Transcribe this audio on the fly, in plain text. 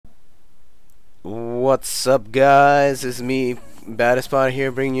What's up, guys? It's me, Espada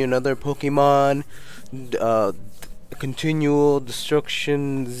here, bringing you another Pokemon uh, Continual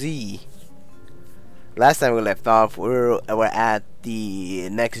Destruction Z. Last time we left off, we're at the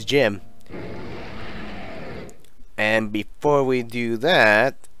next gym, and before we do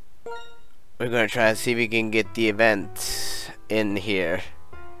that, we're gonna try to see if we can get the event in here.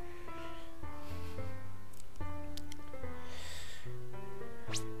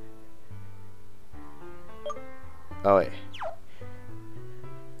 Oh wait.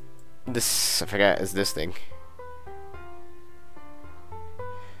 This, I forgot, is this thing.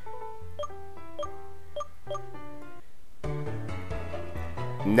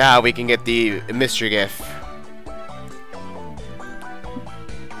 Now we can get the mystery gift.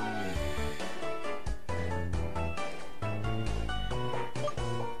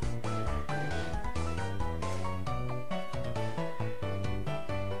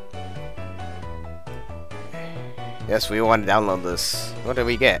 Yes, we want to download this. What did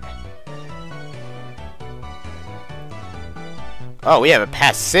we get? Oh, we have a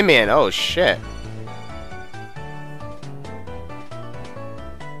past Simeon. Oh, shit.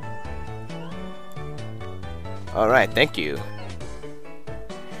 Alright, thank you.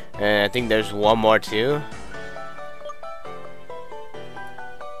 And I think there's one more too.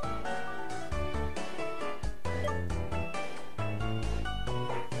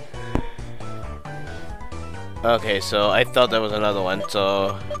 Okay, so I thought there was another one,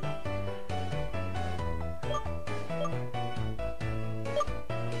 so...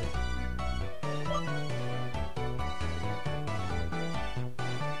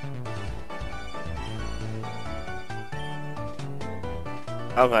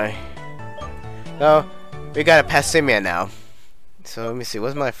 Okay. So, we got a Passimia now. So, let me see,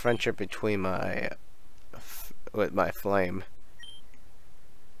 what's my friendship between my... with my flame?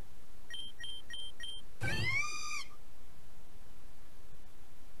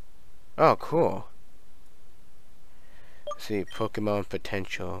 Oh, cool. Let's see, Pokemon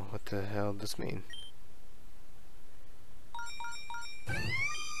potential. What the hell does this mean?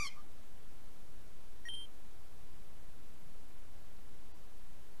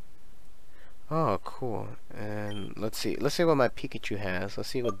 Oh, cool. And let's see what my Pikachu has. Let's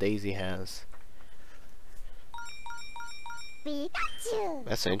see what Daisy has. Pikachu.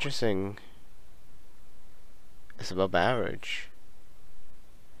 That's interesting. It's above average.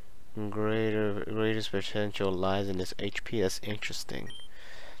 Greatest potential lies in his HP. That's interesting.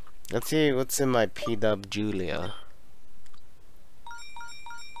 Let's see what's in my P-Dub Julia.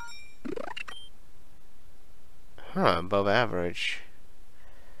 Huh, above average.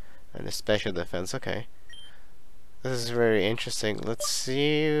 And a special defense, okay. This is very interesting. Let's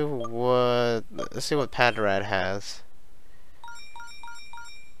see what Padrad has.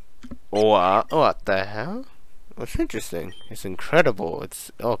 What the hell? What's interesting? It's incredible.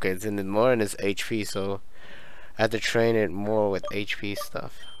 It's okay, it's more in his HP, so I have to train it more with HP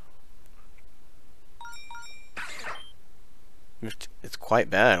stuff. It's quite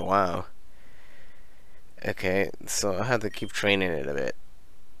bad, wow. Okay, so I have to keep training it a bit.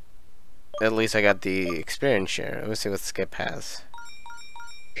 At least I got the experience share. Let me see what Skip has.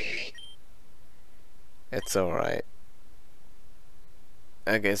 It's alright.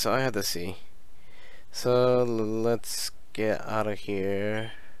 Okay, so I have to see. So let's get out of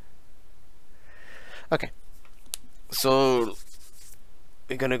here. Okay. So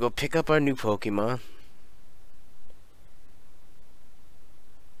we're gonna go pick up our new Pokemon.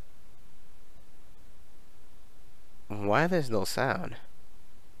 Why there's no sound?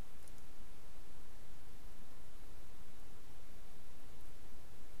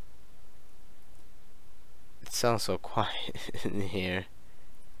 It sounds so quiet in here.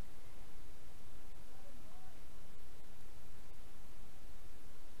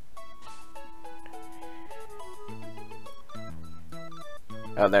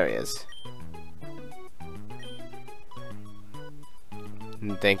 Oh, there he is.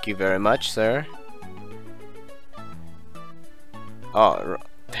 Thank you very much, sir. Oh,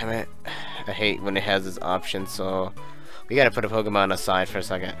 damn it. I hate when it has this option, so we gotta put a Pokemon aside for a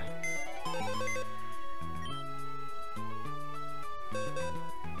second.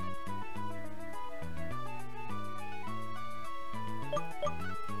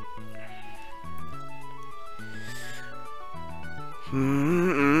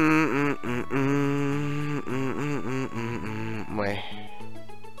 Wait.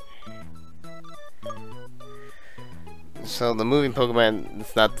 So the moving Pokemon,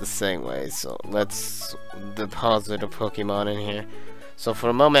 it's not the same way, so let's deposit a Pokemon in here. So for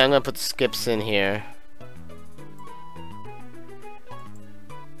a moment I'm gonna put Skips in here.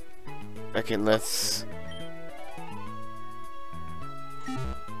 Okay, let's...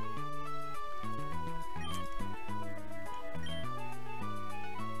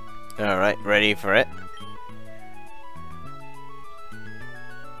 Alright, ready for it.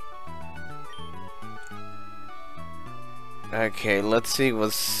 Okay, let's see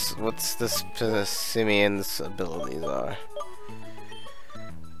what's this Simeon's abilities are.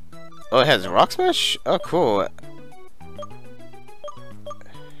 Oh, it has Rock Smash? Oh, cool.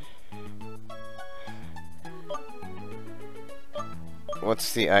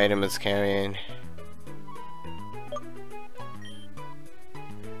 What's the item it's carrying?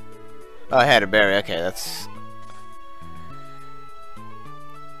 Oh, I had a berry. Okay, that's...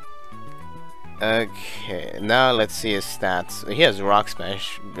 Okay, now let's see his stats. He has Rock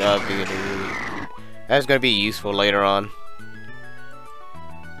Smash. That's gonna be useful later on.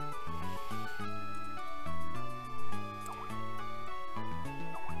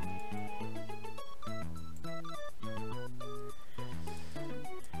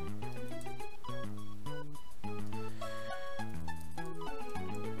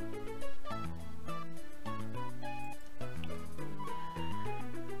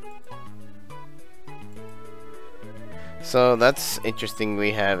 So that's interesting.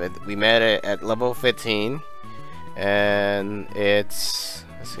 We have it. We met it at level 15, and it's,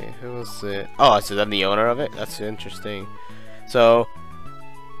 let's see, who was it? Oh, so I'm the owner of it. That's interesting. So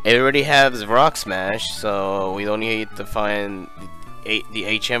it already has Rock Smash, so we don't need to find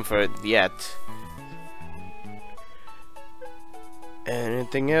the HM for it yet.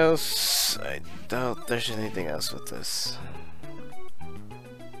 Anything else? I doubt there's anything else with this.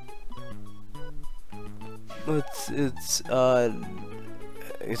 It's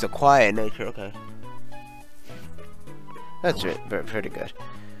a quiet nature. Okay, that's it. Pretty good.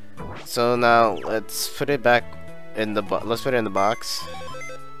 So now let's put it back in the let's put it in the box.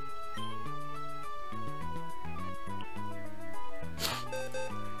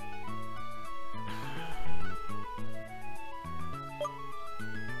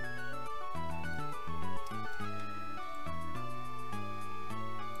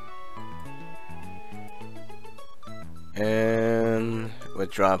 And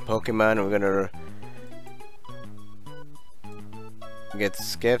withdraw Pokemon. We're gonna get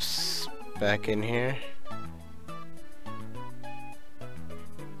Skips back in here.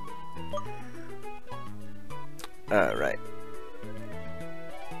 Alright.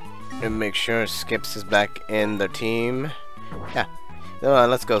 And make sure Skips is back in the team. Yeah. Come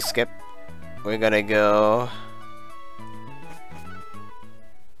on, let's go, Skip. We're gonna go...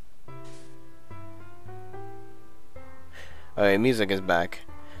 Alright, music is back.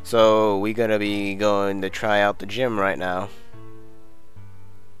 So we're gonna be going to try out the gym right now.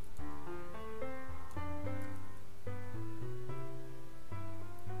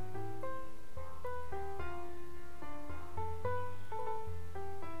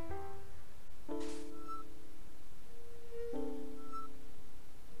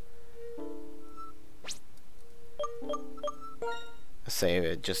 Save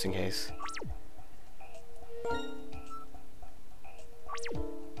it just in case.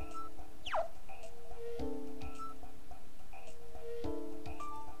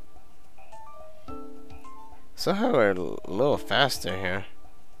 Somehow we're a little faster here.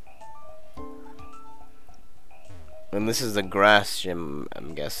 And this is the grass gym,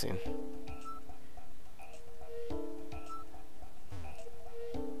 I'm guessing.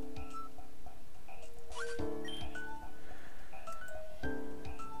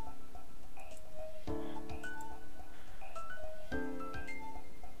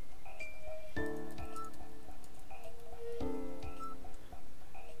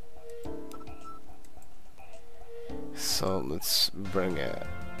 So let's bring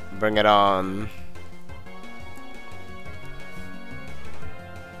it on.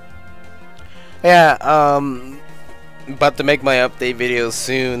 Yeah, about to make my update videos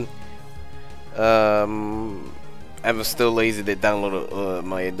soon. I'm still lazy to download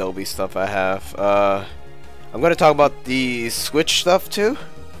my Adobe stuff I have. I'm gonna talk about the Switch stuff too,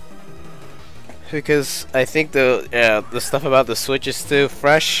 because I think the stuff about the Switch is still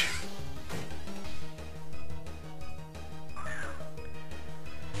fresh.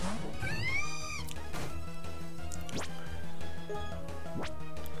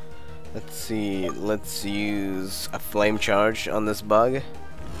 Let's see, let's use a flame charge on this bug.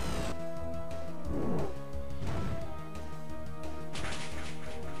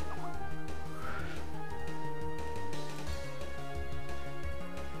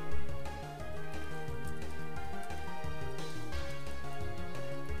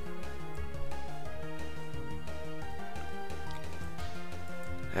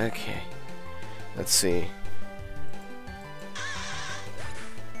 Okay. Let's see.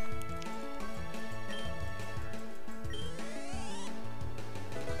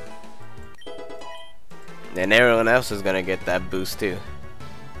 And everyone else is gonna get that boost too.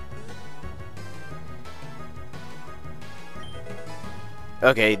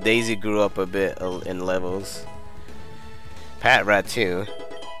 Okay, Daisy grew up a bit in levels. Pat Rat too.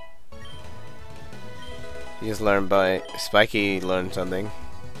 He just learned by Spiky learned something.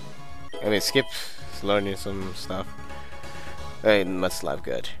 I mean, Skip's learning some stuff. Hey, must live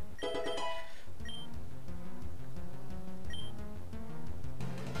good.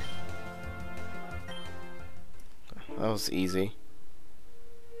 That was easy.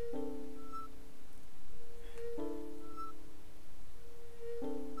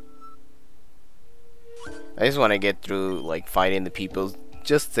 I just want to get through like fighting the people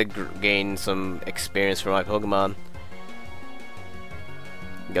just to gain some experience for my Pokemon.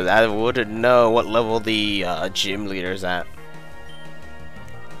 Because I wouldn't know what level the gym leader's at.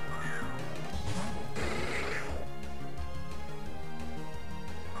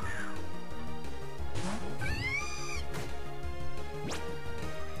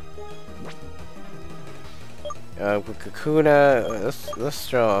 With Kakuna, let's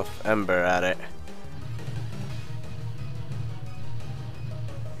throw off Ember at it.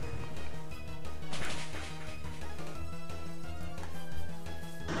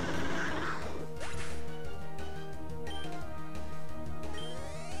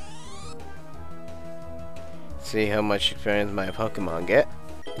 See how much experience my Pokemon get.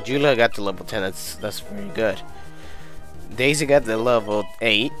 Julia got to level 10, that's very good. Daisy got to level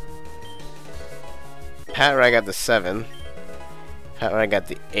 8. Pat got the 7. Pat got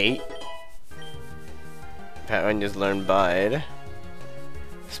the 8. Pat just learned Bide.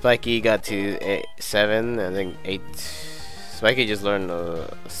 Spiky got to 7, I think 8. Spiky just learned I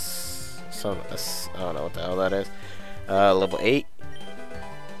don't know what the hell that is. Level 8.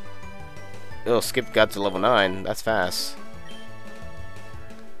 Oh, Skip got to level 9. That's fast.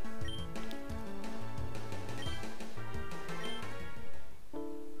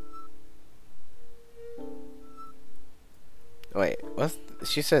 Wait, what's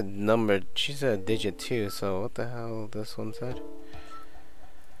she said number? She said digit 2. So what the hell this one said?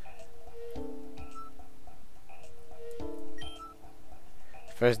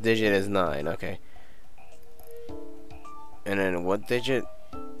 First digit is 9. Okay. And then what digit?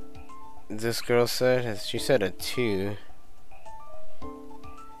 This girl said? She said a 2.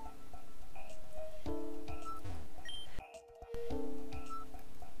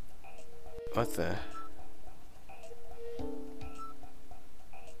 What the?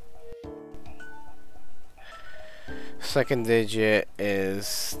 Second digit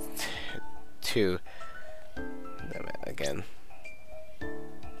is 2. Damn it, again.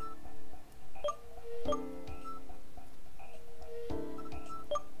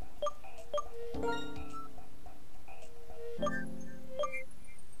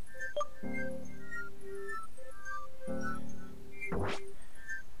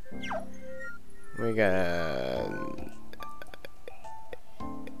 We got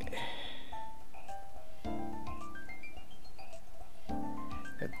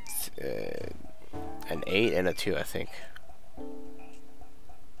an 8 and a 2, I think.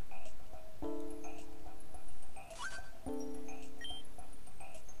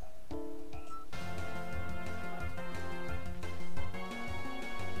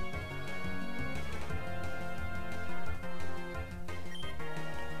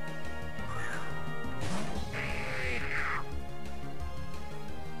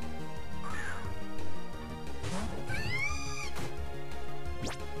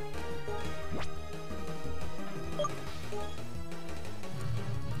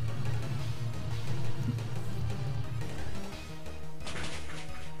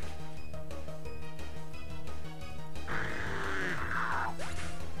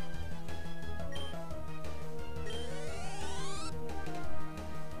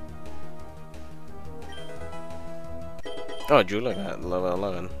 Oh, Julia got level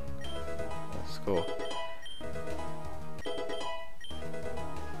 11. That's cool.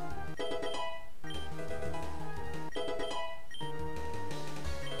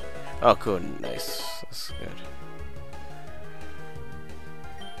 Oh, cool. Nice. That's good.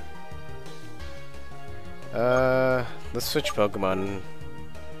 Let's switch Pokemon.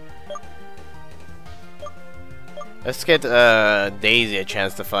 Let's get Daisy a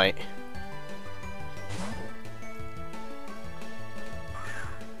chance to fight.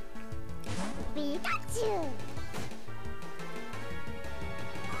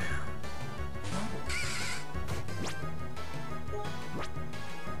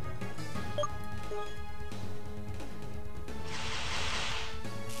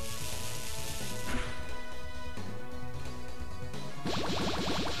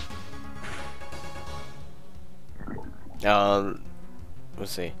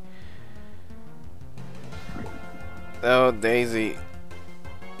 Let's see. Oh, Daisy.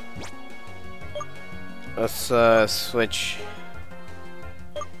 Let's switch.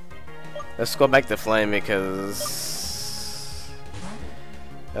 Let's go back to flame because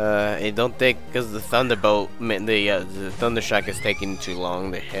it don't take, because the thunderbolt, the thundershock is taking too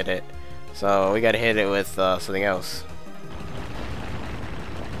long to hit it, so we gotta hit it with something else.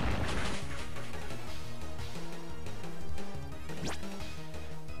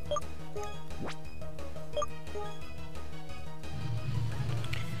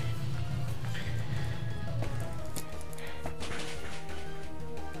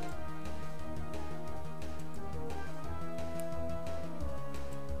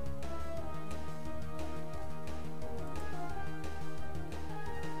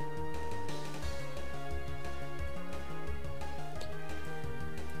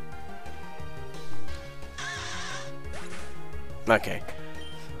 Okay.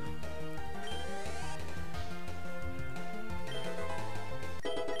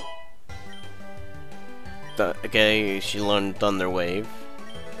 Okay, she learned Thunder Wave.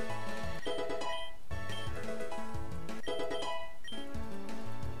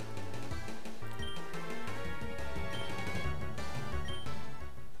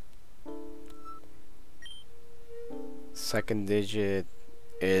 Second digit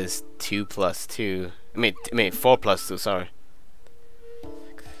is 2 plus 2. I mean 4 plus 2, sorry.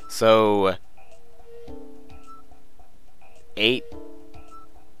 So 8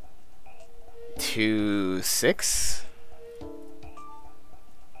 to 6.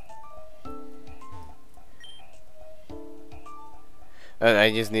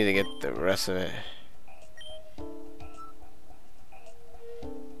 I just need to get the rest of it.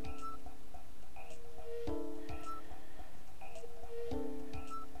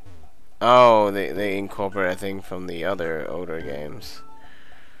 Oh, they incorporate, I think, from the other older games.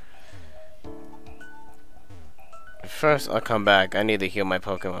 First, I'll come back. I need to heal my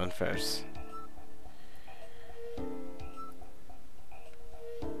Pokemon first.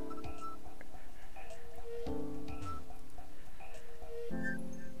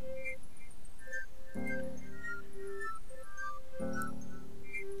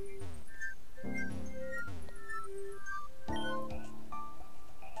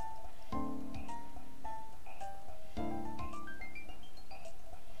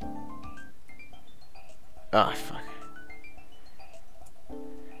 Oh, fuck.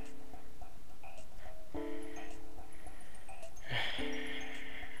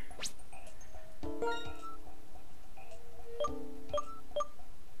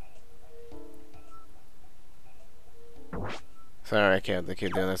 Sorry, I can't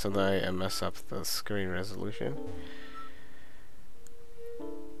keep doing this, although I mess up the screen resolution.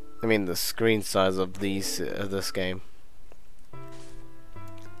 I mean the screen size of this game.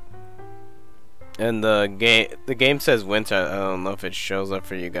 And the game says winter. I don't know if it shows up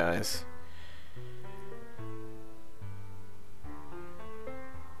for you guys.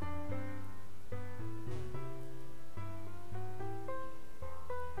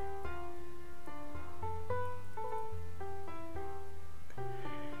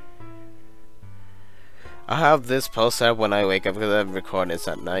 I have this post up when I wake up because I'm recording this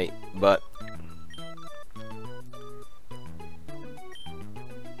at night, but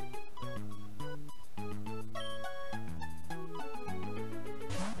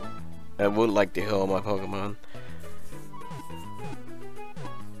I would like to heal my Pokemon.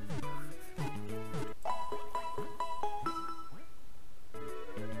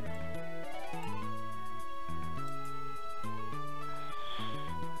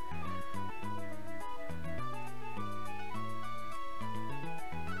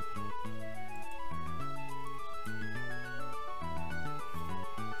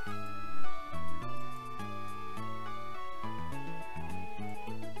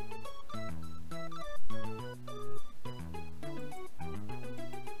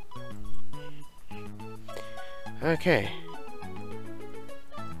 Okay.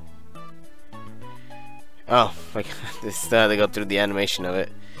 Oh, like this. They go through the animation of it.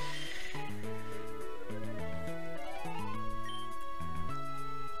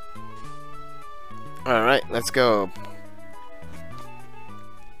 All right, let's go.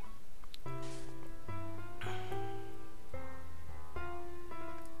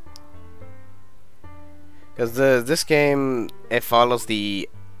 Because this game, it follows the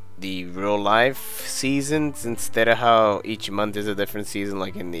real life seasons instead of how each month is a different season,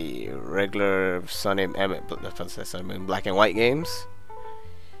 like in the regular black and white games.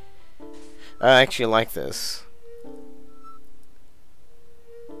 I actually like this.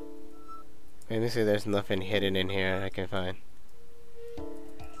 Let me see, there's nothing hidden in here I can find.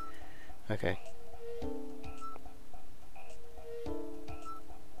 Okay.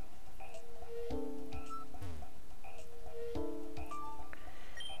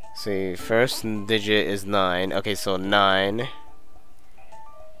 See, first digit is 9. Okay, so 9.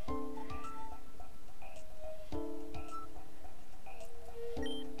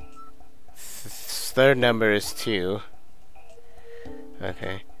 Third number is 2.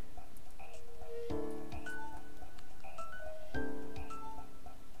 Okay.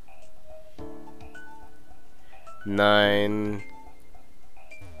 Nine,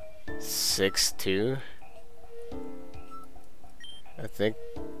 6, 2. I think.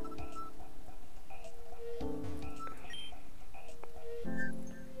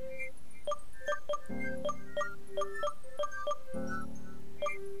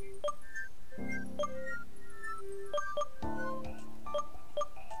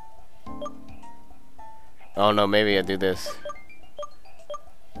 Oh no, maybe I do this.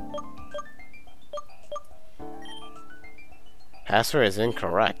 Password is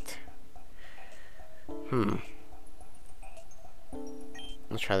incorrect.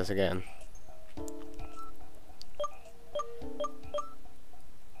 Let's try this again.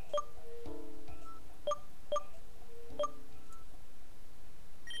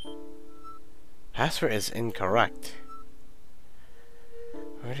 Password is incorrect.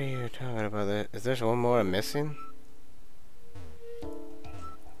 What are you talking about? Is there one more I'm missing?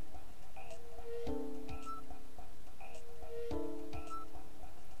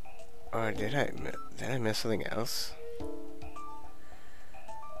 Or did I miss something else?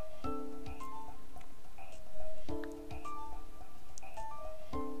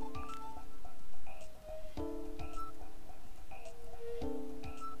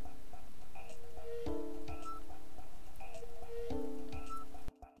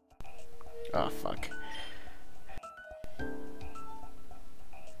 Oh fuck.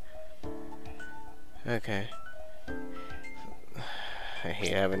 Okay. I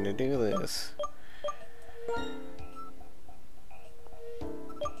hate having to do this.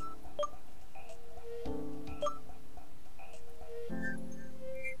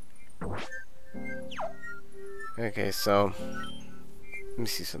 Okay, so let me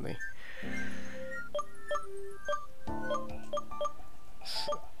see something.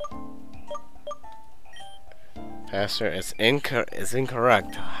 Password is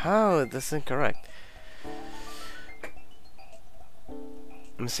incorrect. How is this incorrect?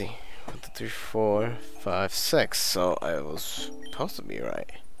 Let me see. 1, 2, 3, 4, 5, 6. So I was supposed to be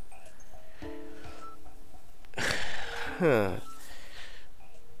right. Huh.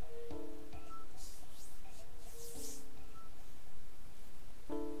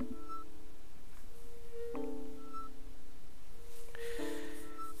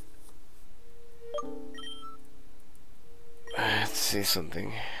 Let's see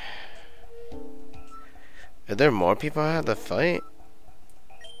something. Are there more people I have to fight?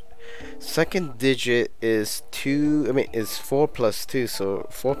 Second digit is 2. I mean, is 4 plus 2. So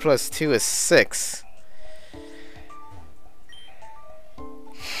 4 plus 2 is 6.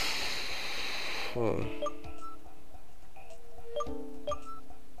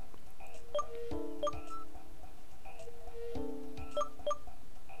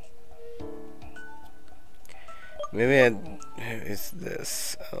 Maybe it's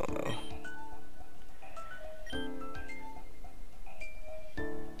this. I don't know.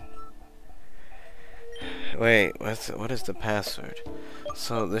 Wait, what is the password?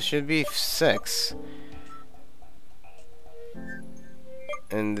 So there should be 6.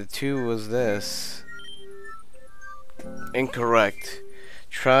 And the 2 was this. Incorrect.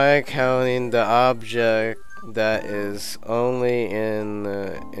 Try counting the object that is only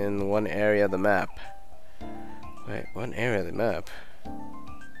in one area of the map. Wait, one area of the map?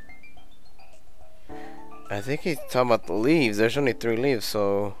 I think he's talking about the leaves. There's only 3 leaves,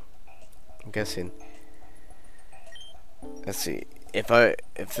 so I'm guessing. Let's see. If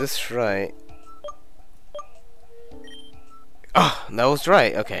this is right. Oh, that was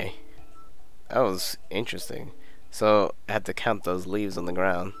right. Okay. That was interesting. So I had to count those leaves on the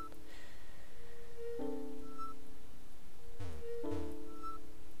ground.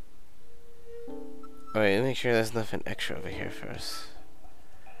 Wait, let me make sure there's nothing extra over here first.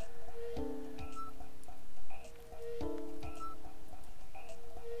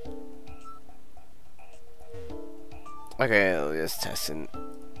 Okay, let's test it.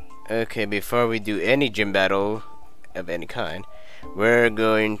 Okay, before we do any gym battle of any kind, we're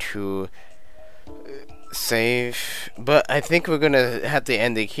going to save. But I think we're gonna have to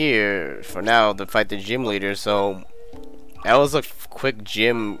end it here for now to fight the gym leader. So That was a quick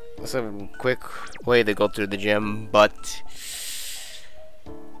gym. That's a quick way to go through the gym, but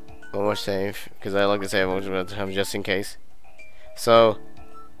one more save because I like to save most of the time just in case. So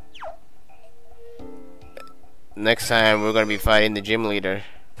next time we're gonna be fighting the gym leader.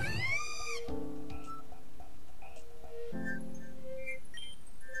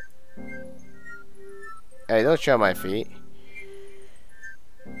 Hey, don't show my feet.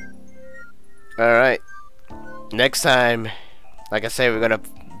 Alright. Next time, like I said, we're gonna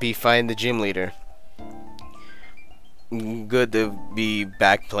be fighting the gym leader. Good to be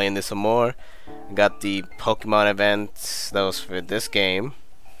back playing this some more. Got the Pokemon events that was for this game.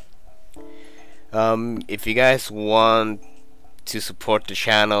 If you guys want to support the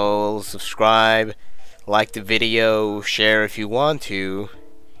channel, subscribe, like the video, share if you want to.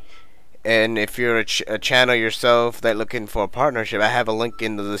 And if you're a channel yourself that looking for a partnership, I have a link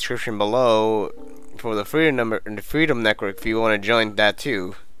in the description below for the Freedom Network if you want to join that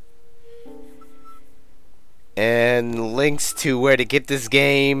too. And links to where to get this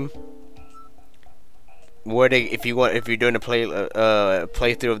game, if you're doing a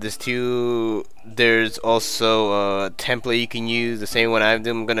playthrough of this too. There's also a template you can use, the same one I'm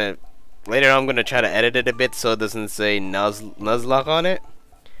doing. Later on I'm gonna try to edit it a bit so it doesn't say Nuzlocke on it.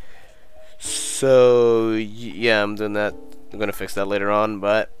 So yeah, I'm doing that. I'm gonna fix that later on,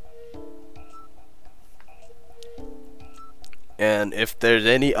 and if there's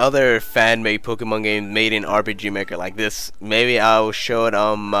any other fan-made Pokemon games made in RPG Maker like this, maybe I'll show it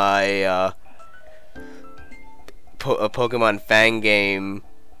on my Pokemon fan game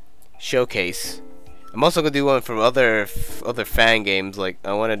showcase. I'm also gonna do one for other fan games. Like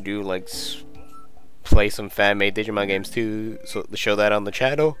I want to do like play some fan-made Digimon games too, so to show that on the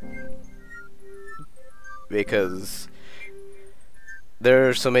channel. Because there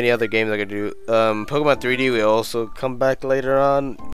are so many other games I could do. Pokemon 3D will also come back later on.